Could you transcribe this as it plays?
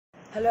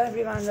Hello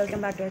everyone, welcome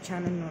back to our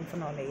channel Known for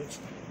Knowledge.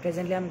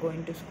 Presently I'm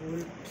going to school,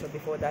 so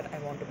before that I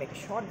want to make a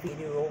short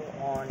video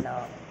on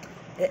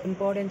the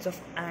importance of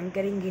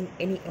anchoring in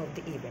any of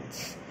the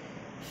events.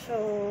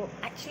 So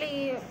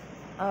actually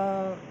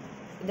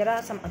there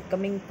are some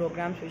upcoming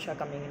programs which are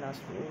coming in our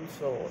school,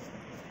 so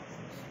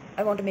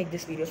I want to make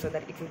this video so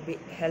that it will be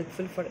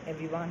helpful for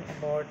everyone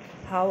about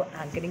how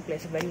anchoring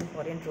plays a very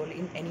important role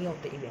in any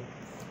of the event.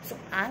 So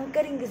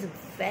anchoring is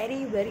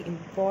very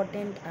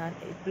important, and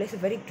it plays a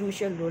very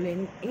crucial role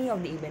in any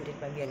of the event. It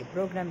can be any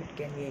program, it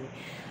can be any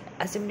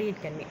assembly, it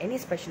can be any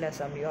special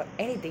assembly or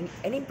anything.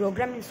 Any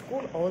program in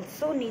school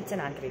also needs an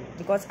anchoring,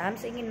 because I'm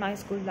saying in my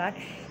school that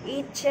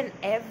each and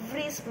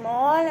every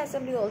small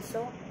assembly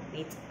also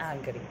needs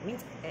anchoring.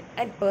 Means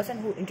a person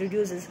who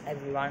introduces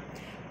everyone,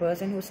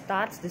 person who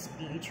starts the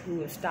speech,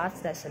 who starts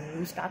the assembly,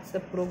 who starts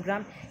the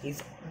program,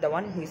 is the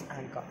one who is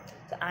anchor.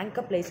 So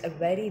anchor plays a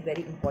very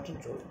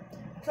important role.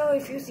 So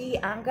if you see,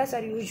 anchors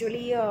are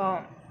usually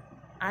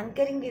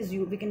anchoring is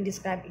we can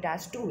describe it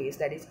as two ways,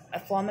 that is a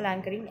formal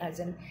anchoring as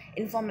an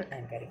informal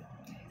anchoring.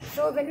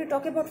 So when we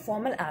talk about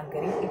formal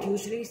anchoring, it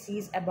usually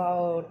sees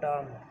about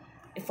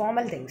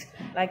formal things,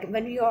 like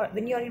when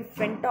you're in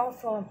front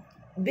of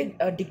big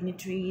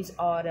dignitaries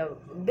or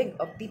big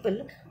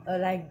people,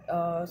 like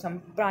some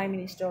prime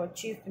minister or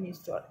chief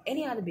minister or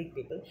any other big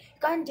people. You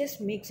can't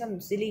just make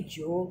some silly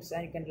jokes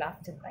and you can laugh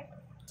at them, right?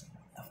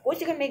 Of course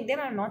you can make them.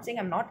 I'm not saying,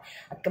 I'm not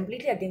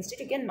completely against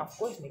it. You can of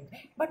course make them,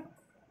 but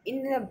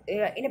in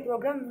a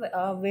program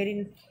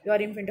wherein you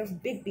are in front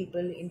of big people,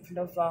 in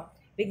front of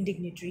big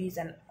dignitaries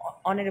and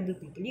honorable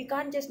people, you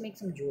can't just make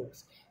some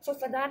jokes. So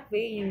for that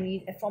way you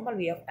need a formal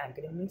way of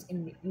anchoring, means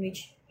in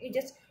which you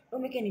just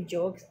don't make any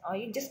jokes, or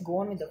you just go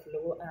on with the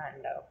flow,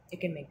 and you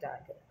can make the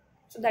anchor.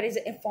 So that is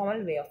a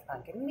formal way of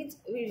anchoring, means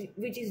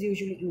which is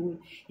usually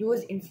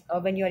used in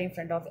when you are in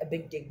front of a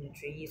big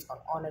dignitaries or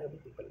honorable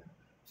people.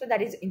 So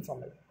that is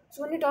informal.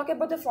 So when you talk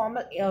about the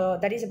formal,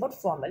 that is about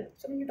formal.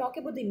 So when you talk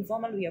about the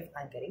informal way of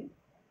anchoring,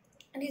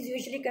 and is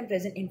usually can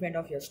present in front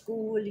of your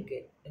school, you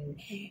get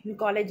in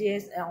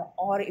colleges,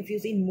 or if you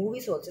see in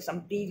movies also,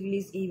 some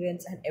pre-release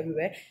events and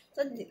everywhere.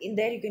 So in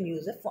there you can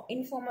use a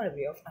informal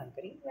way of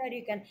anchoring, where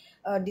you can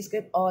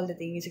describe all the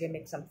things. You can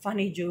make some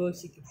funny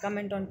jokes, you can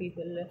comment on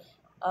people,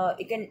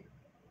 you can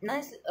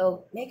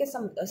make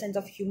a sense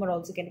of humor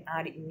also can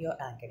add in your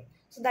anchoring.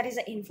 So that is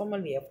an informal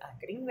way of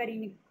anchoring, where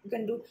you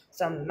can do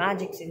some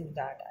magics in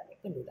that, and you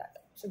can do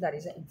that. So that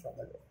is an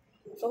informal way.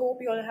 So hope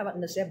you all have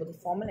understood about the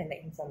formal and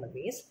the informal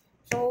ways.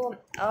 So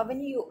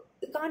when you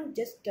can't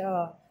just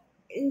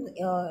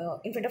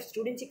in front of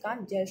students, you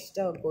can't just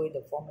go with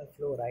the formal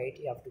flow, right?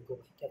 You have to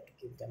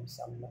give them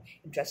some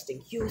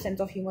interesting sense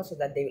of humor, so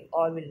that they will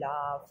all will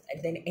laugh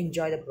and then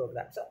enjoy the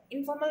program. So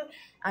informal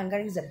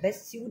anchoring is the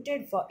best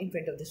suited for in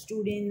front of the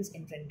students,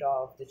 in front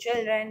of the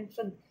children,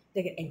 so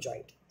they can enjoy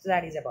it. So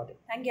that is about it.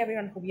 Thank you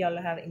everyone, hope you all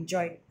have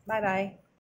enjoyed. Bye bye.